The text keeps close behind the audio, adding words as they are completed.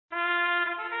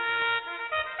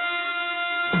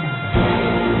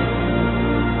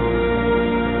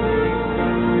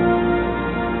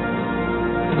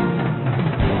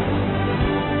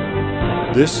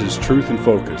This is Truth in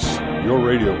Focus, your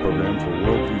radio program for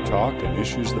worldview talk and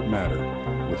issues that matter,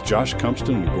 with Josh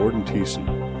Cumpston and Gordon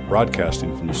Thiessen,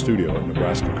 broadcasting from the studio at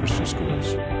Nebraska Christian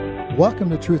Schools. Welcome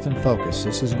to Truth in Focus.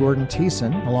 This is Gordon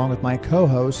Thiessen, along with my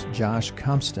co-host, Josh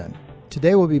Cumpston.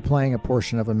 Today we'll be playing a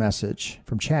portion of a message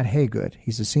from Chad Hagood.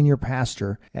 He's a senior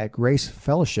pastor at Grace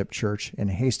Fellowship Church in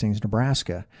Hastings,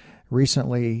 Nebraska.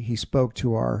 Recently, he spoke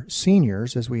to our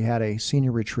seniors as we had a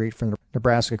senior retreat from the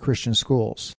Nebraska Christian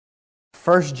Schools.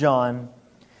 1 John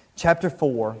chapter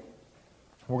 4,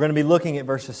 we're going to be looking at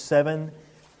verses 7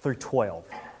 through 12.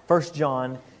 1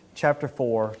 John chapter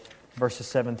 4, verses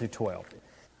 7 through 12.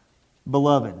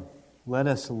 Beloved, let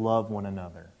us love one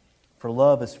another, for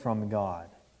love is from God.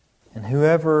 And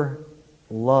whoever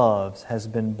loves has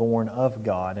been born of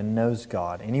God and knows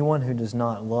God. Anyone who does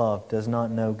not love does not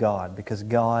know God, because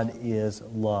God is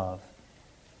love.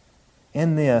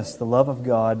 In this, the love of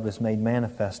God was made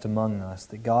manifest among us,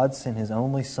 that God sent His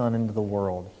only Son into the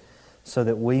world, so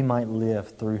that we might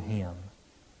live through Him.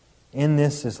 In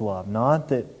this is love, not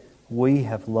that we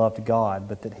have loved God,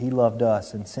 but that He loved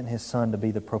us and sent His Son to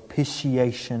be the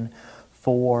propitiation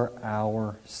for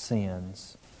our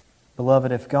sins.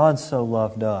 Beloved, if God so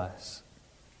loved us,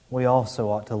 we also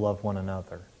ought to love one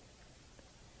another.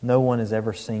 No one has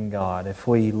ever seen God. If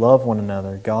we love one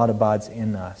another, God abides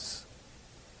in us,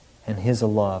 and His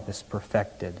love is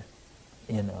perfected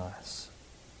in us.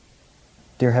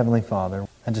 Dear Heavenly Father,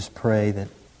 I just pray that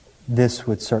this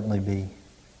would certainly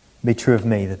be true of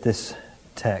me, that this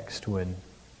text would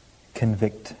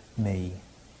convict me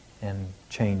and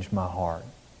change my heart.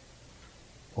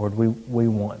 Lord, we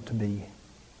want to be,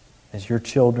 as your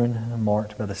children,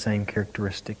 marked by the same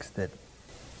characteristics that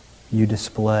you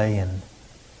display, and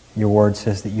your word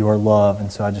says that you are love,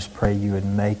 and so I just pray you would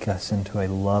make us into a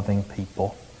loving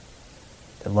people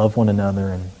that love one another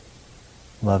and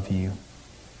love you.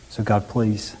 So God,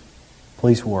 please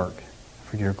work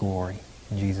for your glory.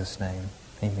 In Jesus' name,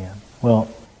 amen. Well,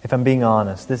 if I'm being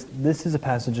honest, this is a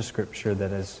passage of Scripture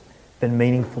that has been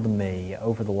meaningful to me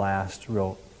over the last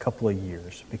real couple of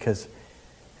years, because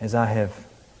as I have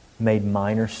made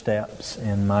minor steps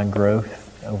in my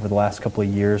growth over the last couple of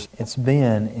years, it's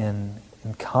been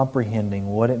in comprehending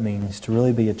what it means to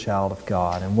really be a child of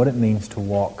God and what it means to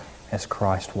walk as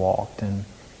Christ walked. And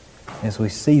as we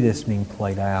see this being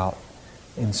played out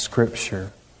in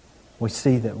Scripture, we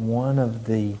see that one of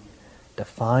the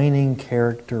defining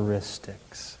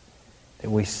characteristics that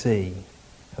we see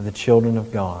of the children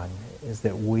of God is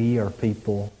that we are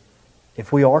people,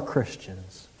 if we are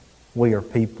Christians, we are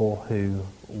people who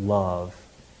love.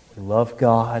 We love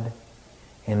God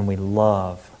and we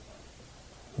love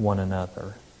one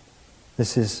another.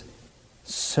 This is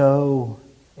so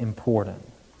important.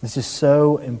 This is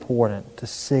so important to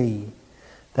see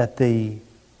that the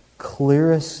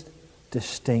clearest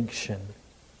distinction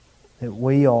that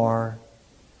we are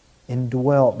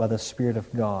indwelt by the Spirit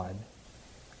of God,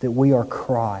 that we are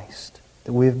Christ,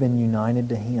 that we have been united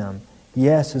to Him,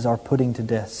 yes, is our putting to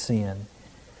death sin,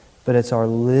 but it's our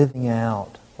living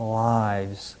out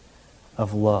lives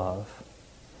of love.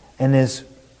 And as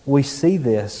we see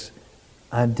this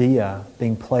idea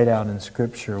being played out in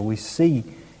Scripture, we see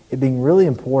it being really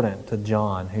important to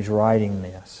John, who's writing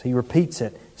this. He repeats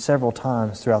it several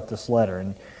times throughout this letter.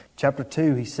 In chapter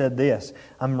 2, he said this,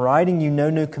 I'm writing you no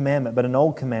new commandment, but an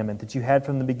old commandment that you had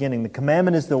from the beginning. The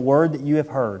commandment is the word that you have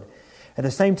heard. At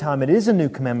the same time, it is a new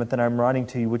commandment that I'm writing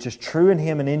to you, which is true in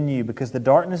Him and in you, because the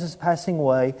darkness is passing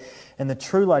away and the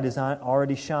true light is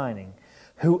already shining.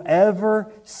 Whoever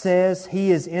says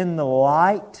he is in the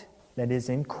light, that is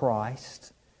in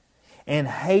Christ, and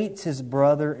hates his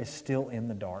brother is still in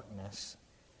the darkness.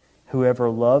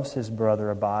 Whoever loves his brother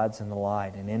abides in the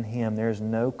light, and in him there is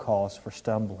no cause for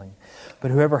stumbling. But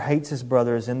whoever hates his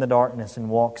brother is in the darkness and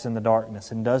walks in the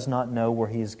darkness and does not know where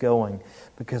he is going,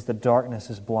 because the darkness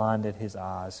has blinded his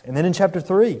eyes. And then in chapter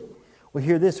 3, we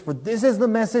hear this, for this is the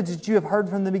message that you have heard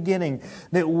from the beginning,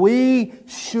 that we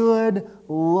should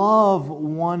love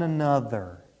one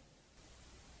another.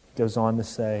 It goes on to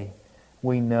say,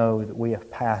 we know that we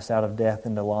have passed out of death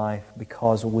into life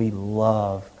because we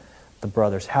love the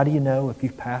brothers. How do you know if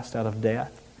you've passed out of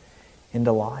death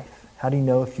into life? How do you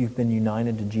know if you've been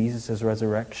united to Jesus'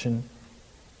 resurrection?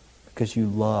 Because you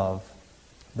love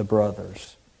the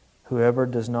brothers. Whoever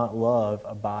does not love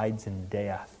abides in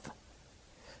death.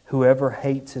 Whoever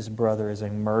hates his brother is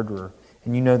a murderer,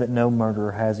 and you know that no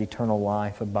murderer has eternal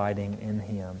life abiding in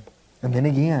him. And then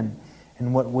again,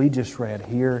 in what we just read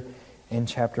here in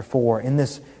chapter 4, in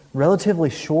this relatively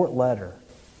short letter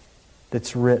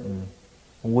that's written,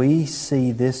 we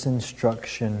see this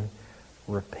instruction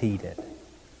repeated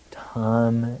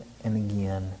time and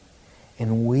again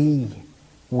And we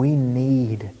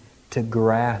need to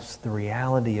grasp the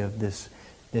reality of this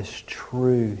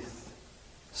truth,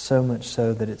 so much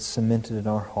so that it's cemented in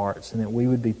our hearts, and that we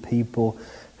would be people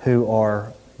who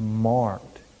are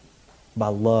marked by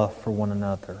love for one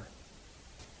another.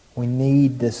 We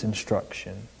need this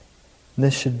instruction.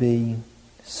 This should be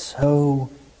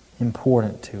so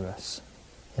important to us.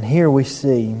 And here we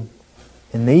see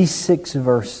in these 6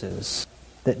 verses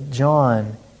that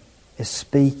John is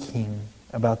speaking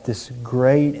about this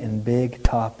great and big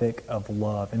topic of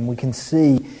love. And we can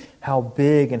see how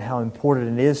big and how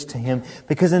important it is to him,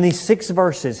 because in these 6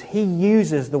 verses he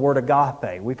uses the word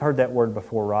agape. We've heard that word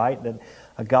before, right? That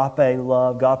agape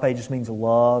love, agape just means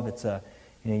love. It's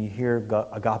you hear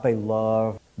agape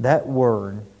love. That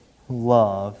word,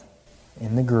 love,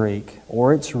 in the Greek,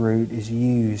 or its root, is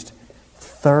used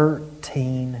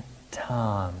 13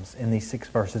 times in these 6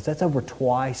 verses. That's over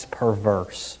twice per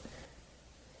verse.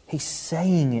 He's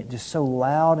saying it just so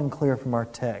loud and clear from our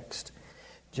text.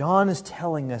 John is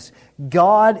telling us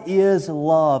God is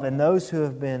love, and those who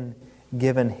have been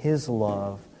given His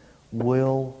love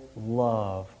will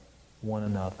love one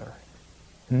another.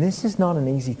 And this is not an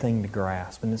easy thing to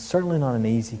grasp, and it's certainly not an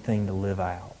easy thing to live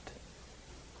out.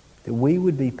 That we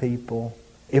would be people,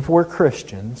 if we're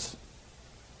Christians,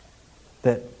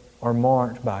 that are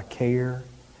marked by care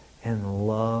and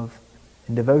love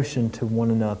and devotion to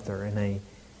one another in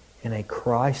a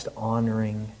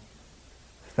Christ-honoring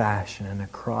fashion, in a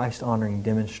Christ-honoring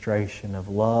demonstration of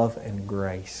love and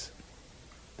grace.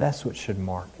 That's what should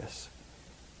mark us.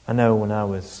 I know when I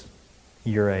was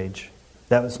your age,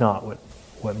 that was not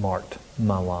what marked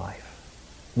my life.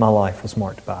 My life was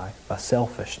marked by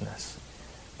selfishness,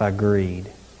 by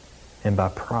greed, and by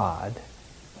pride.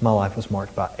 My life was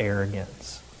marked by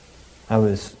arrogance. I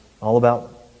was all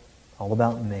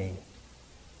about me.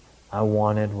 I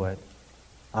wanted what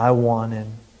I wanted,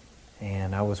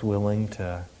 and I was willing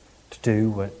to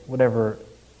do whatever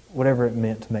it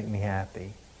meant to make me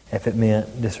happy. If it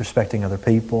meant disrespecting other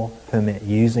people, if it meant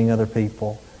using other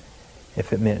people,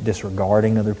 if it meant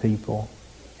disregarding other people,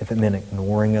 if it meant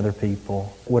ignoring other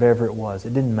people, whatever it was,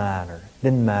 it didn't matter. It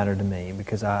didn't matter to me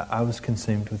because I was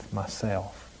consumed with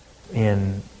myself.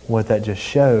 And what that just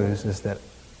shows is that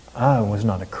I was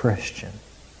not a Christian,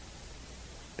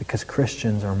 because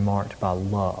Christians are marked by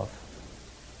love,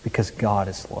 because God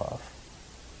is love.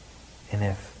 And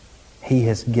if He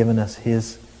has given us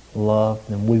His love,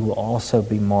 then we will also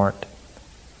be marked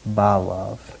by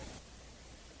love.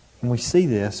 And we see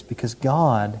this because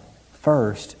God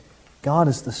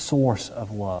is the source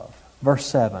of love. Verse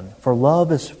 7, for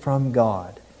love is from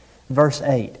God. Verse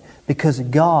 8, because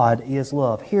God is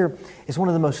love. Here is one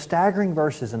of the most staggering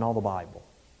verses in all the Bible.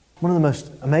 One of the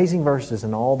most amazing verses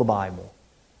in all the Bible.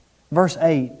 Verse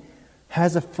 8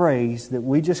 has a phrase that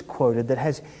we just quoted that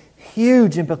has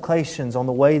huge implications on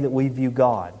the way that we view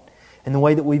God and the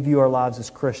way that we view our lives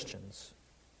as Christians.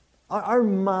 Our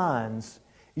minds,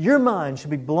 your mind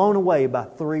should be blown away by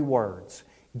 3 words.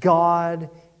 God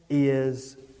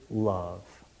is love.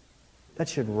 That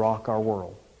should rock our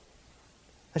world.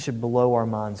 That should blow our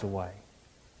minds away.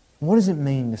 What does it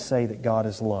mean to say that God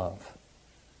is love?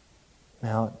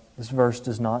 Now, this verse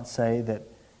does not say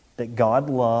that God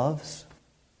loves.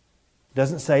 It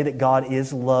doesn't say that God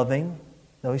is loving,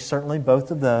 though He's certainly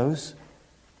both of those.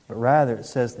 But rather it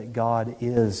says that God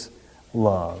is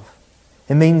love.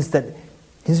 It means that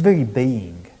His very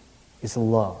being is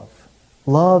love.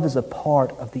 Love is a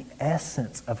part of the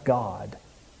essence of God.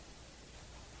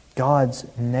 God's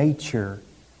nature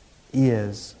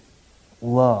is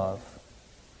love.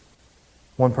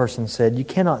 One person said, you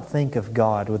cannot think of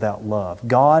God without love.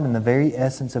 God, in the very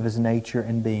essence of His nature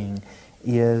and being,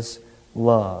 is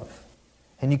love.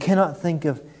 And you cannot think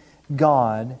of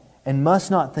God and must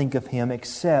not think of Him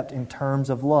except in terms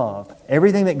of love.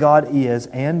 Everything that God is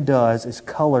and does is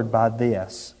colored by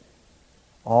this.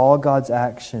 All God's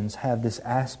actions have this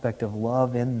aspect of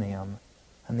love in them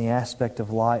and the aspect of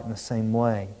light in the same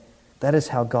way. That is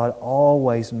how God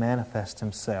always manifests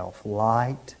Himself,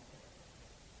 light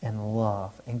and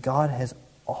love. And God has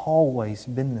always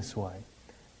been this way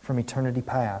from eternity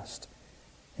past,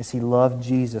 as He loved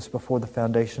Jesus before the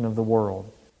foundation of the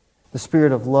world. The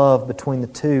Spirit of love between the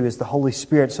two is the Holy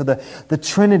Spirit. So the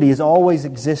Trinity has always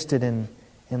existed in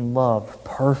love,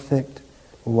 perfect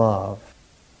love.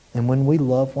 And when we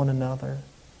love one another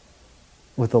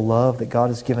with the love that God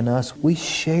has given us, we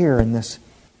share in this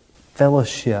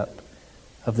fellowship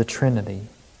of the Trinity.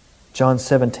 John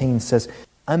 17 says,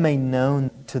 I made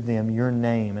known to them your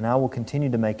name, and I will continue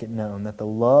to make it known, that the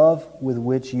love with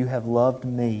which you have loved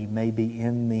me may be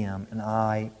in them, and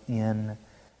I in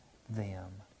them.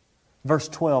 Verse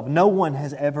 12, no one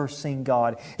has ever seen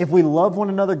God. If we love one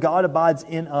another, God abides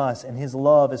in us, and His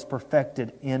love is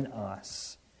perfected in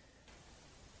us.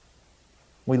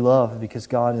 We love because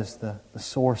God is the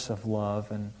source of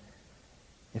love, and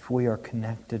if we are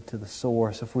connected to the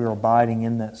source, if we are abiding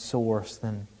in that source,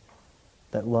 then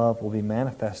that love will be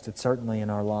manifested certainly in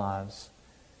our lives.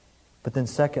 But then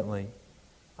secondly,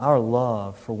 our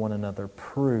love for one another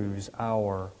proves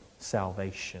our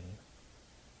salvation.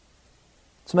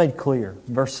 It's made clear.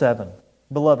 Verse 7.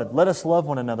 Beloved, let us love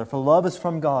one another, for love is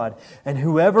from God, and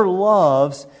whoever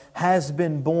loves has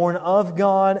been born of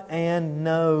God and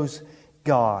knows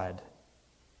God.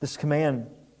 This command,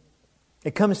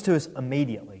 it comes to us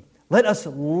immediately. Let us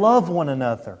love one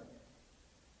another.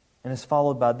 And it's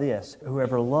followed by this.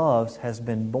 Whoever loves has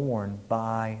been born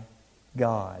by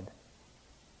God.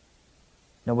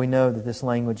 Now we know that this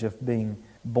language of being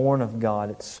born of God,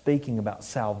 it's speaking about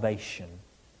salvation.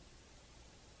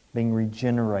 Being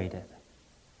regenerated.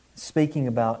 It's speaking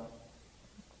about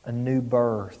a new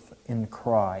birth in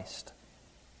Christ.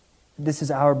 This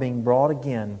is our being brought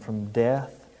again from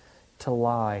death to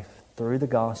life through the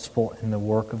gospel and the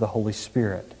work of the Holy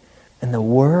Spirit. And the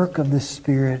work of the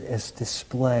Spirit is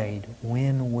displayed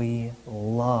when we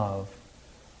love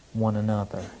one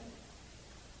another.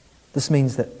 This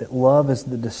means that love is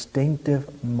the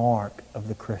distinctive mark of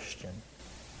the Christian.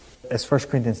 As 1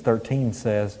 Corinthians 13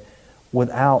 says,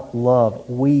 without love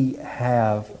we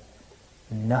have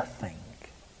nothing.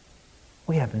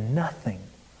 We have nothing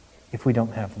if we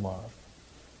don't have love.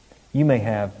 You may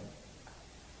have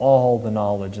all the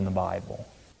knowledge in the Bible,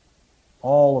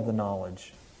 all of the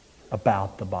knowledge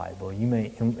about the Bible. You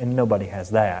may, and nobody has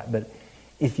that, but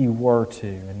if you were to,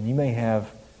 and you may have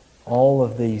all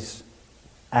of these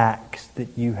acts that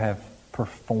you have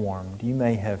performed. You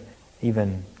may have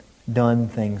even done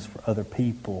things for other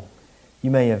people.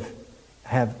 You may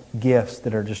have gifts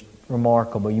that are just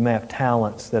remarkable. You may have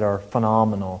talents that are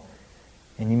phenomenal.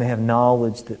 And you may have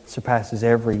knowledge that surpasses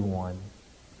everyone.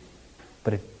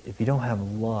 But if you don't have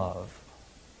love,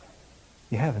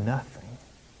 you have nothing.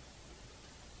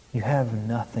 You have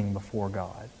nothing before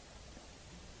God.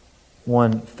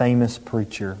 One famous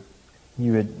preacher,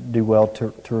 you would do well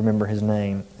to remember his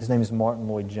name. His name is Martin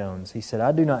Lloyd-Jones. He said,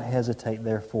 I do not hesitate,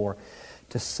 therefore,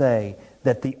 to say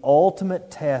that the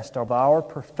ultimate test of our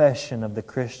profession of the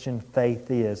Christian faith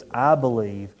is, I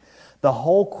believe, the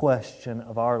whole question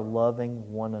of our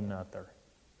loving one another.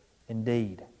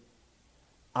 Indeed,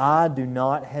 I do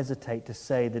not hesitate to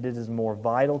say that it is a more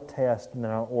vital test than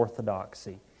our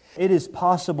orthodoxy. It is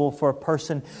possible for a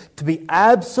person to be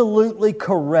absolutely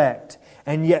correct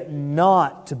and yet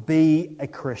not to be a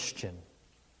Christian.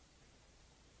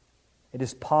 It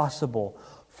is possible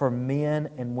for men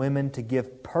and women to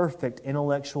give perfect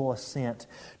intellectual assent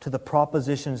to the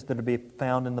propositions that are to be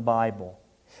found in the Bible.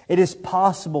 It is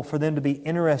possible for them to be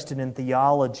interested in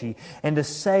theology and to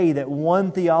say that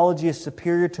one theology is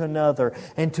superior to another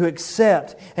and to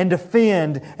accept and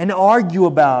defend and argue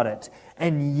about it,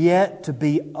 and yet to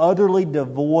be utterly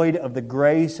devoid of the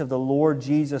grace of the Lord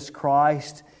Jesus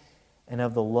Christ and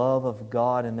of the love of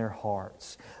God in their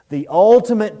hearts. The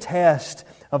ultimate test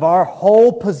of our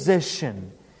whole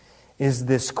position is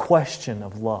this question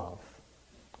of love.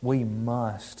 We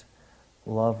must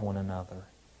love one another.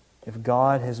 If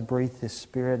God has breathed His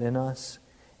Spirit in us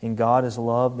and God is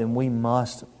love, then we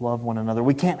must love one another.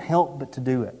 We can't help but to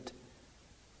do it.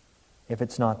 If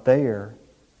it's not there,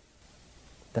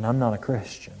 then I'm not a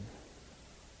Christian.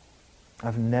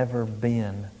 I've never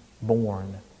been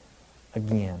born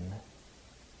again.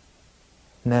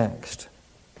 Next,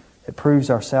 it proves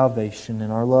our salvation,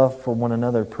 and our love for one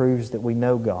another proves that we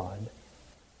know God.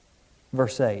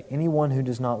 Verse 8, anyone who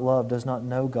does not love does not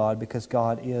know God, because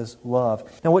God is love.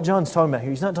 Now what John's talking about here,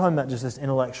 he's not talking about just this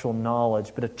intellectual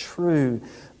knowledge, but a true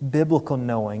biblical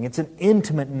knowing. It's an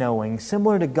intimate knowing,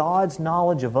 similar to God's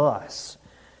knowledge of us.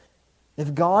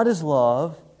 If God is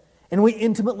love, and we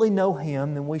intimately know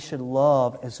Him, then we should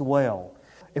love as well.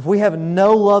 If we have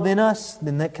no love in us,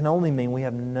 then that can only mean we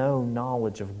have no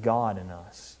knowledge of God in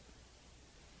us.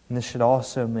 And this should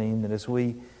also mean that as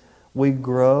we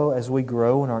grow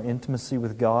in our intimacy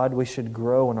with God, we should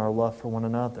grow in our love for one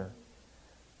another.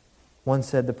 One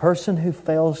said, the person who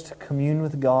fails to commune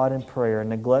with God in prayer and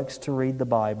neglects to read the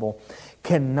Bible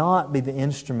cannot be the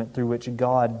instrument through which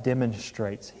God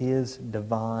demonstrates His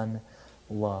divine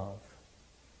love.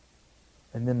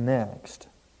 And then next,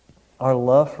 our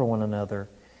love for one another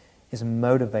is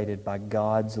motivated by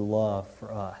God's love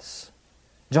for us.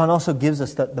 John also gives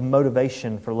us the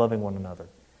motivation for loving one another.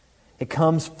 It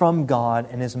comes from God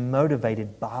and is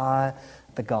motivated by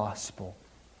the gospel.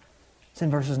 It's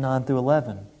in verses 9 through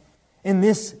 11. In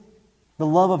this the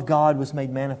love of God was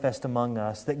made manifest among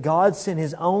us, that God sent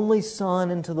His only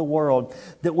Son into the world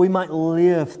that we might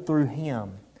live through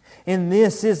Him. And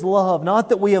this is love, not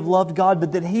that we have loved God,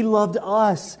 but that He loved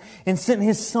us and sent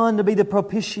His Son to be the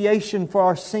propitiation for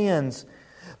our sins.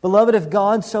 Beloved, if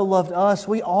God so loved us,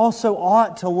 we also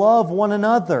ought to love one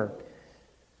another.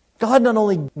 God not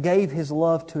only gave His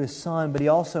love to His Son, but He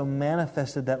also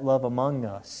manifested that love among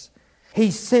us. He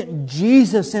sent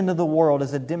Jesus into the world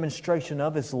as a demonstration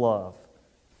of His love.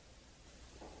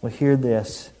 We hear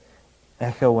this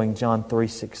echoing John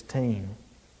 3:16.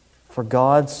 For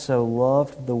God so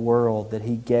loved the world that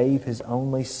He gave His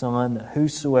only Son, that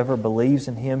whosoever believes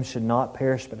in Him should not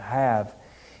perish but have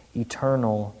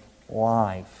eternal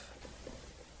life.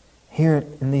 Here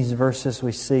in these verses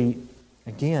we see,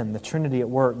 again, the Trinity at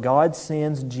work. God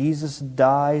sins, Jesus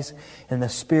dies, and the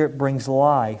Spirit brings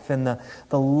life. And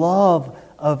the love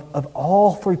of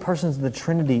all three persons of the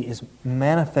Trinity is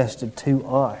manifested to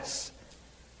us.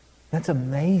 That's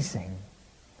amazing.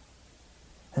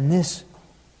 And this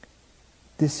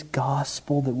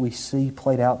gospel that we see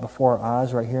played out before our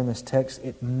eyes right here in this text,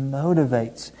 it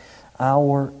motivates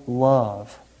our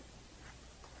love.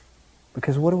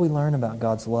 Because what do we learn about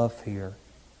God's love here?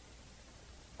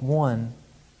 One,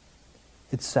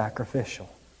 it's sacrificial.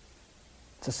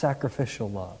 It's a sacrificial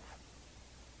love.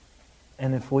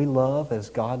 And if we love as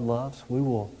God loves, we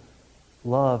will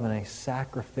love in a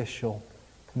sacrificial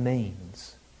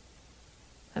means.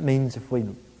 That means if we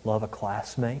love a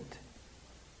classmate,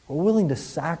 we're willing to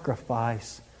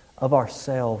sacrifice of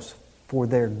ourselves for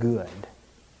their good,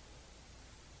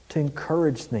 to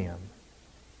encourage them,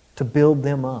 to build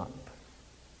them up.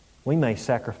 We may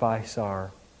sacrifice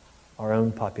our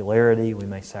own popularity, we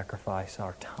may sacrifice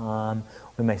our time,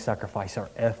 we may sacrifice our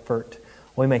effort,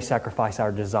 we may sacrifice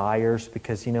our desires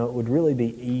because, it would really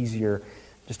be easier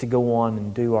just to go on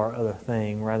and do our other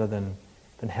thing rather than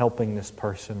helping this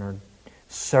person or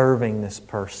serving this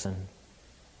person.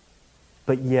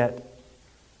 But yet,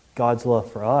 God's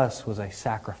love for us was a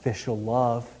sacrificial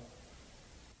love.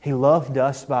 He loved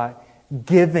us by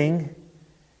giving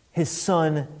His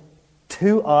Son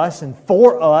to us and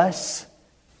for us.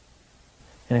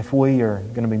 And if we are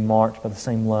going to be marked by the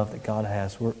same love that God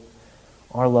has,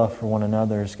 our love for one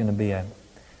another is going to be a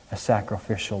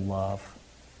sacrificial love,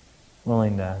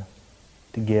 willing to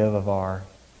give of our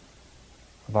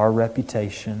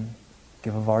reputation,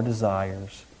 give of our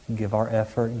desires, give our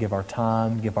effort, give our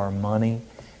time, give our money,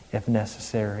 if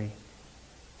necessary,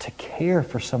 to care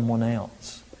for someone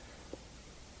else,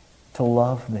 to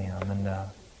love them and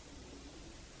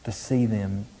to see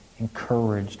them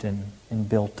encouraged and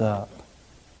built up.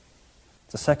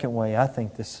 The second way I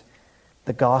think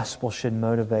the gospel should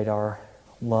motivate our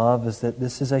love is that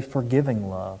this is a forgiving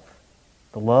love.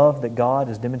 The love that God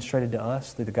has demonstrated to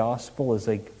us through the gospel is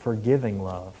a forgiving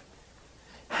love.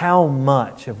 How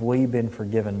much have we been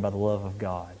forgiven by the love of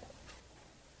God?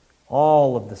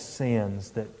 All of the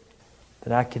sins that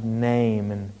I could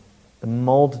name and the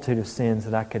multitude of sins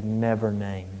that I could never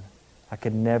name, I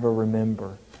could never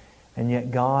remember. And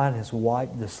yet God has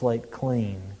wiped the slate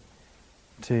clean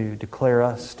to declare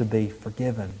us to be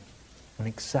forgiven and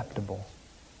acceptable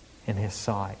in His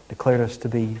sight, declared us to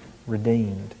be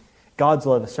redeemed. God's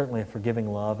love is certainly a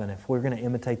forgiving love, and if we're going to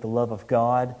imitate the love of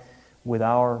God with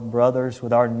our brothers,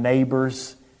 with our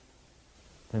neighbors,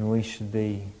 then we should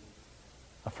be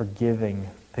a forgiving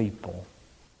people.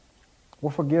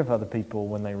 We'll forgive other people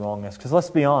when they wrong us. Because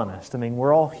let's be honest,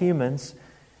 we're all humans.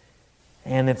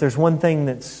 And if there's one thing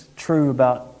that's true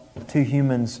about two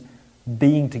humans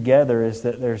being together is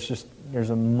that there's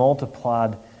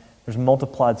multiplied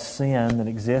sin that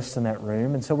exists in that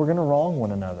room. And so we're going to wrong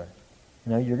one another.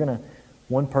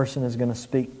 One person is going to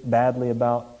speak badly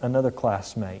about another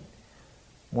classmate.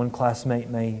 One classmate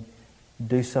may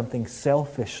do something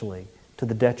selfishly to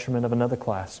the detriment of another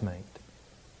classmate.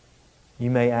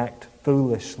 You may act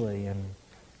foolishly and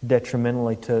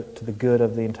detrimentally to the good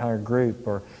of the entire group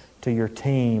or to your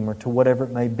team or to whatever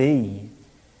it may be.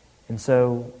 And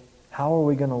so, how are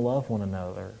we going to love one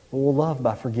another? Well, we'll love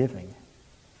by forgiving.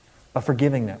 By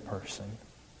forgiving that person.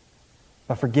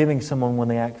 By forgiving someone when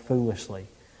they act foolishly.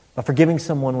 By forgiving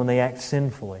someone when they act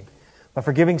sinfully. By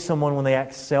forgiving someone when they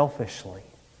act selfishly.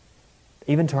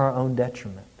 Even to our own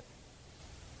detriment.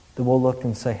 That we'll look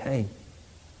and say, hey,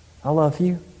 I love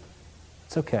you.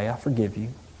 It's okay, I forgive you.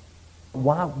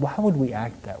 Why would we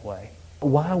act that way?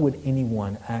 Why would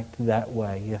anyone act that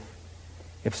way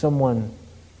if someone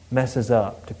messes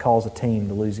up to cause a team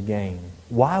to lose a game?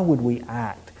 Why would we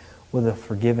act with a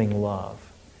forgiving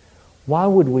love? Why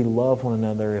would we love one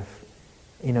another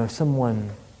if someone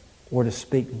were to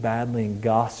speak badly and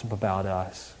gossip about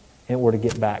us? and it were to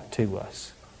get back to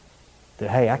us. That,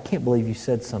 hey, I can't believe you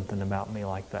said something about me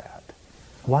like that.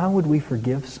 Why would we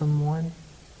forgive someone?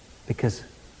 Because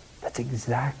that's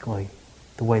exactly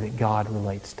the way that God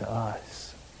relates to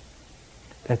us.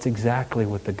 That's exactly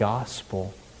what the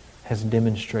gospel has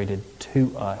demonstrated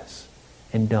to us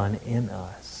and done in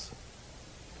us.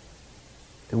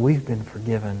 That we've been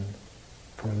forgiven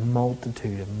for a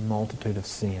multitude of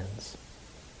sins.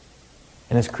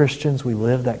 And as Christians, we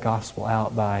live that gospel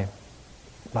out by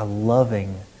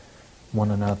loving one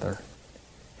another.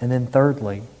 And then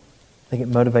thirdly, I think it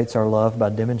motivates our love by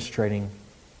demonstrating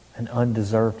an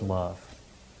undeserved love.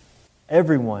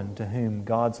 Everyone to whom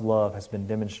God's love has been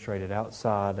demonstrated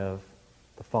outside of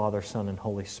the Father, Son, and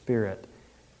Holy Spirit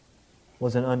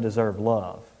was an undeserved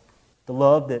love. The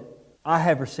love that I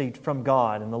have received from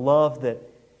God, and the love that,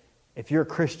 if you're a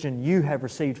Christian, you have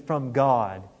received from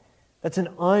God, that's an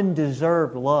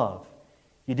undeserved love.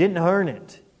 You didn't earn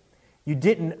it. You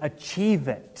didn't achieve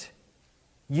it.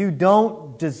 You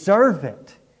don't deserve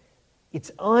it.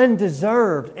 It's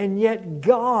undeserved. And yet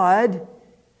God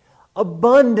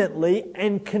abundantly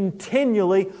and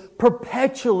continually,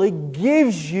 perpetually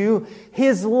gives you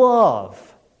His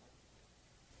love,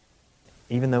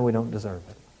 even though we don't deserve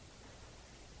it.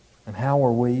 And how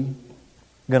are we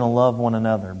going to love one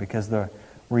another? Because the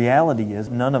reality is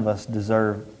none of us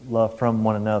deserve love from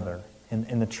one another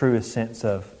in the truest sense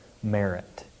of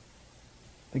merit.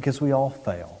 Because we all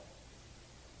fail.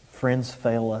 Friends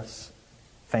fail us.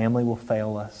 Family will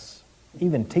fail us.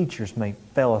 Even teachers may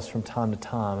fail us from time to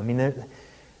time. I mean,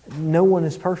 no one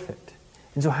is perfect.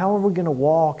 And so how are we going to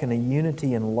walk in a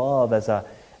unity and love as a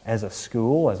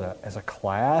school, as a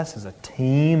class, as a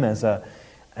team, as a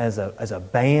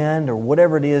band, or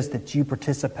whatever it is that you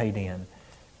participate in?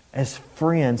 As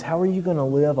friends, how are you going to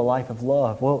live a life of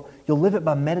love? Well, you'll live it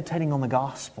by meditating on the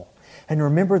gospel. And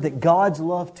remember that God's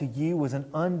love to you was an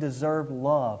undeserved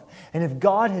love. And if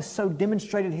God has so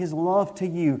demonstrated His love to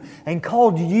you and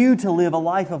called you to live a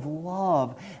life of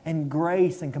love and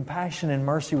grace and compassion and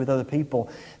mercy with other people,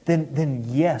 then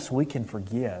yes, we can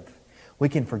forgive. We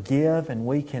can forgive and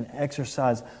we can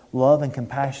exercise love and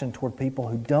compassion toward people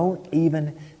who don't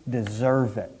even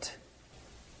deserve it,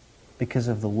 because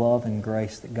of the love and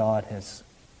grace that God has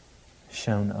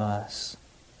shown us.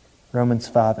 Romans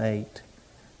 5:8.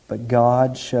 But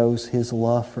God shows His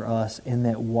love for us in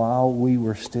that while we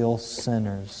were still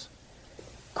sinners,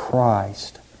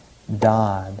 Christ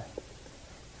died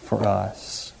for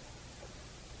us.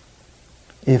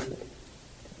 If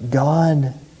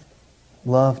God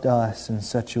loved us in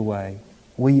such a way,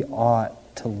 we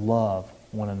ought to love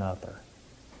one another.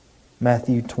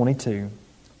 Matthew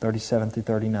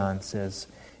 22:37-39 says,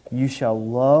 You shall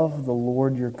love the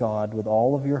Lord your God with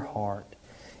all of your heart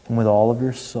and with all of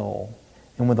your soul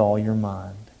and with all your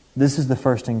mind. This is the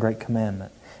first and great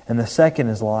commandment. And the second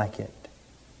is like it.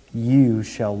 You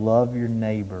shall love your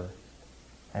neighbor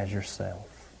as yourself.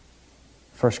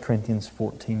 1 Corinthians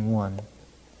 14:1.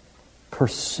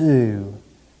 Pursue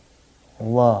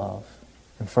love.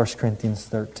 In 1 Corinthians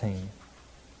 13.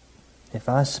 If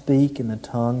I speak in the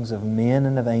tongues of men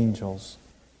and of angels,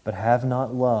 but have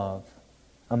not love,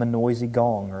 I'm a noisy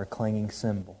gong or a clanging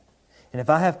cymbal. And if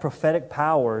I have prophetic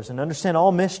powers and understand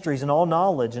all mysteries and all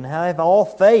knowledge and have all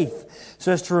faith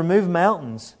so as to remove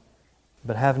mountains,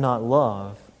 but have not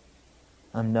love,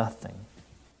 I'm nothing.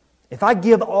 If I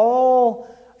give all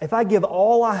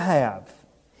I have,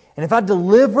 and if I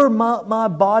deliver my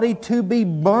body to be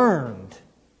burned,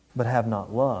 but have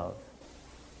not love,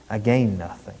 I gain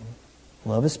nothing.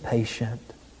 Love is patient,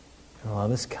 and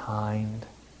love is kind.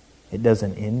 It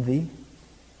doesn't envy.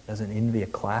 It doesn't envy a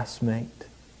classmate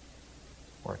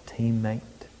or a teammate,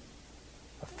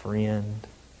 a friend.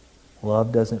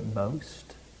 Love doesn't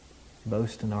boast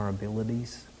in our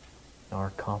abilities, our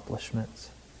accomplishments,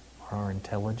 or our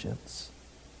intelligence.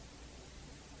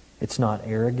 It's not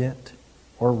arrogant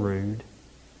or rude.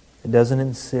 It doesn't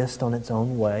insist on its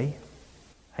own way.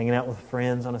 Hanging out with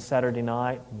friends on a Saturday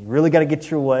night, and you really got to get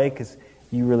your way because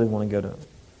you really want to go to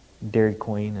Dairy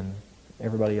Queen and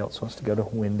everybody else wants to go to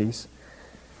Wendy's.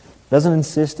 Doesn't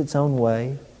insist its own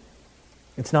way.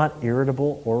 It's not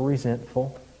irritable or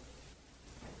resentful.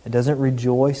 It doesn't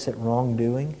rejoice at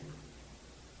wrongdoing.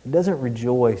 It doesn't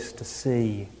rejoice to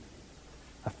see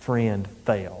a friend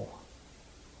fail.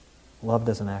 Love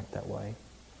doesn't act that way.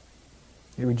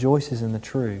 It rejoices in the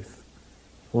truth.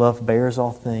 Love bears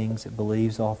all things. It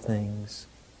believes all things.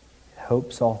 It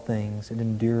hopes all things. It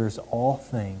endures all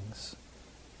things.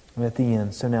 And at the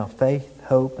end, so now faith,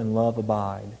 hope, and love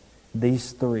abide.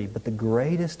 These three. But the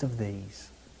greatest of these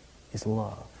is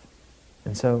love.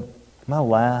 And so, my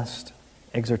last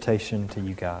exhortation to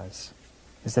you guys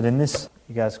is that in this,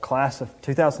 you guys, class of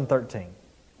 2013,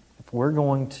 if we're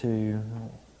going to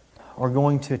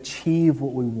achieve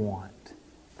what we want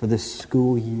for this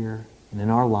school year and in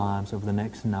our lives over the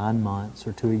next 9 months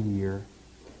or to a year,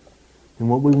 then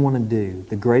what we want to do,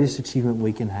 the greatest achievement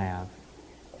we can have,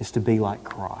 is to be like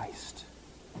Christ,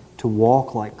 to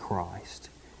walk like Christ.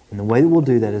 And the way that we'll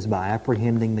do that is by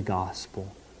apprehending the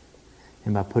gospel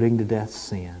and by putting to death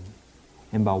sin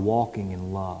and by walking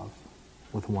in love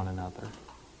with one another.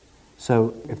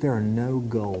 So if there are no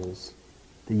goals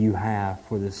that you have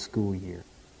for this school year,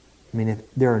 I mean, if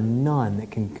there are none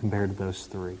that can compare to those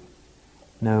three.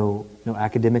 No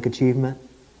academic achievement,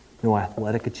 no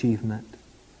athletic achievement,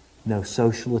 no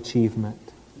social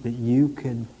achievement that you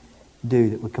can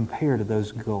do that would compare to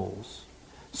those goals.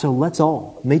 So let's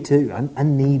all, me too, I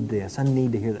need this, I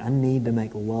need to hear that, I need to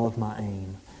make love my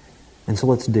aim. And so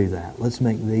let's do that. Let's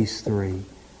make these three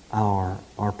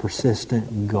our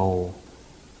persistent goal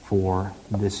for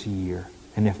this year.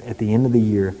 And if at the end of the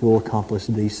year, if we'll accomplish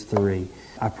these three,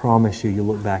 I promise you'll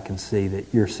look back and see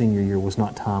that your senior year was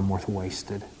not time worth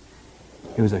wasted.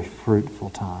 It was a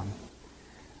fruitful time.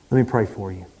 Let me pray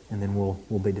for you, and then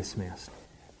we'll be dismissed.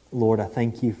 Lord, I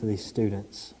thank you for these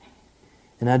students.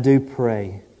 And I do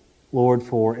pray, Lord,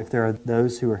 for if there are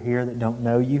those who are here that don't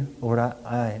know you, Lord,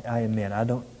 I admit I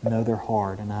don't know their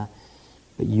heart,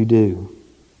 but you do.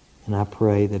 And I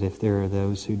pray that if there are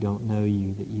those who don't know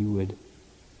you, that you would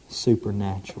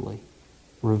supernaturally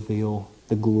reveal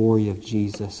the glory of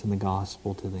Jesus and the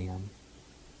gospel to them,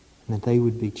 and that they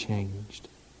would be changed,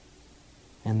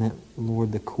 and that,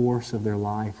 Lord, the course of their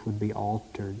life would be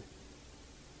altered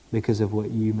because of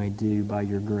what you may do by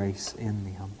your grace in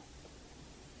them.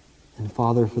 And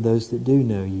Father, for those that do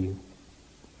know you,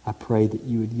 I pray that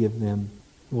you would give them,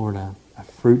 Lord, a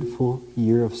fruitful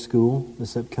year of school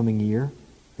this upcoming year,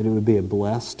 that it would be a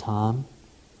blessed time,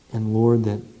 and Lord,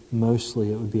 that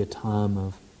mostly it would be a time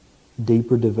of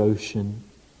deeper devotion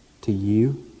to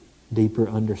you, deeper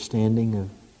understanding of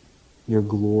your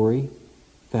glory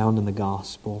found in the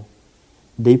gospel,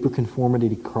 deeper conformity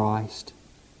to Christ,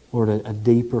 Lord, a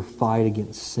deeper fight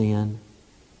against sin,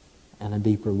 and a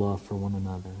deeper love for one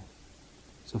another.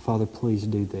 So Father, please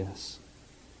do this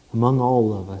among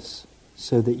all of us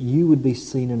so that you would be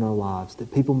seen in our lives,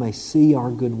 that people may see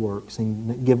our good works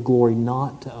and give glory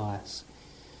not to us,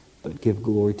 but give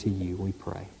glory to you, we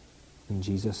pray. In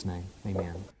Jesus' name,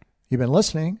 amen. You've been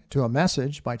listening to a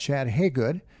message by Chad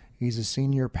Hagood. He's a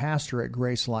senior pastor at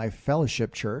Grace Life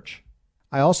Fellowship Church.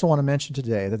 I also want to mention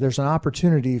today that there's an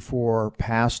opportunity for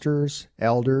pastors,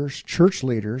 elders, church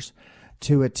leaders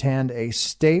to attend a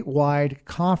statewide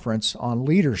conference on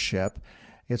leadership.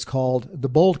 It's called the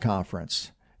Bold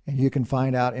Conference. And you can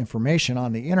find out information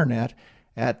on the internet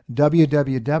at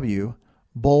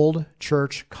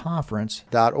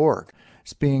www.boldchurchconference.org.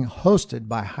 It's being hosted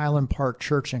by Highland Park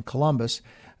Church in Columbus.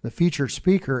 The featured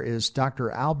speaker is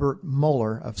Dr. Albert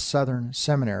Moeller of Southern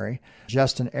Seminary.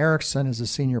 Justin Erickson is a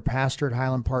senior pastor at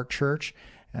Highland Park Church,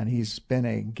 and he's been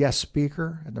a guest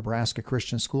speaker at Nebraska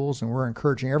Christian Schools, and we're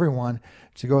encouraging everyone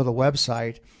to go to the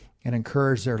website and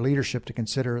encourage their leadership to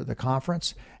consider the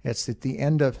conference. It's at the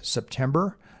end of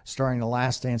September, starting the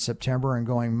last day in September and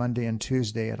going Monday and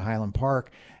Tuesday at Highland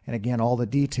Park. And again, all the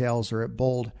details are at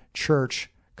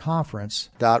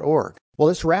boldchurchconference.org. Well,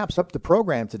 this wraps up the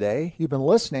program today. You've been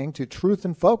listening to Truth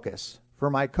in Focus. For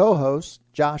my co-host,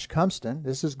 Josh Cumston,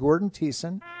 this is Gordon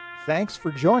Thiessen. Thanks for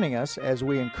joining us as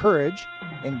we encourage,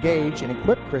 engage, and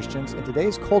equip Christians in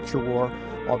today's culture war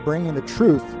while bringing the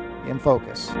truth in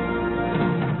focus.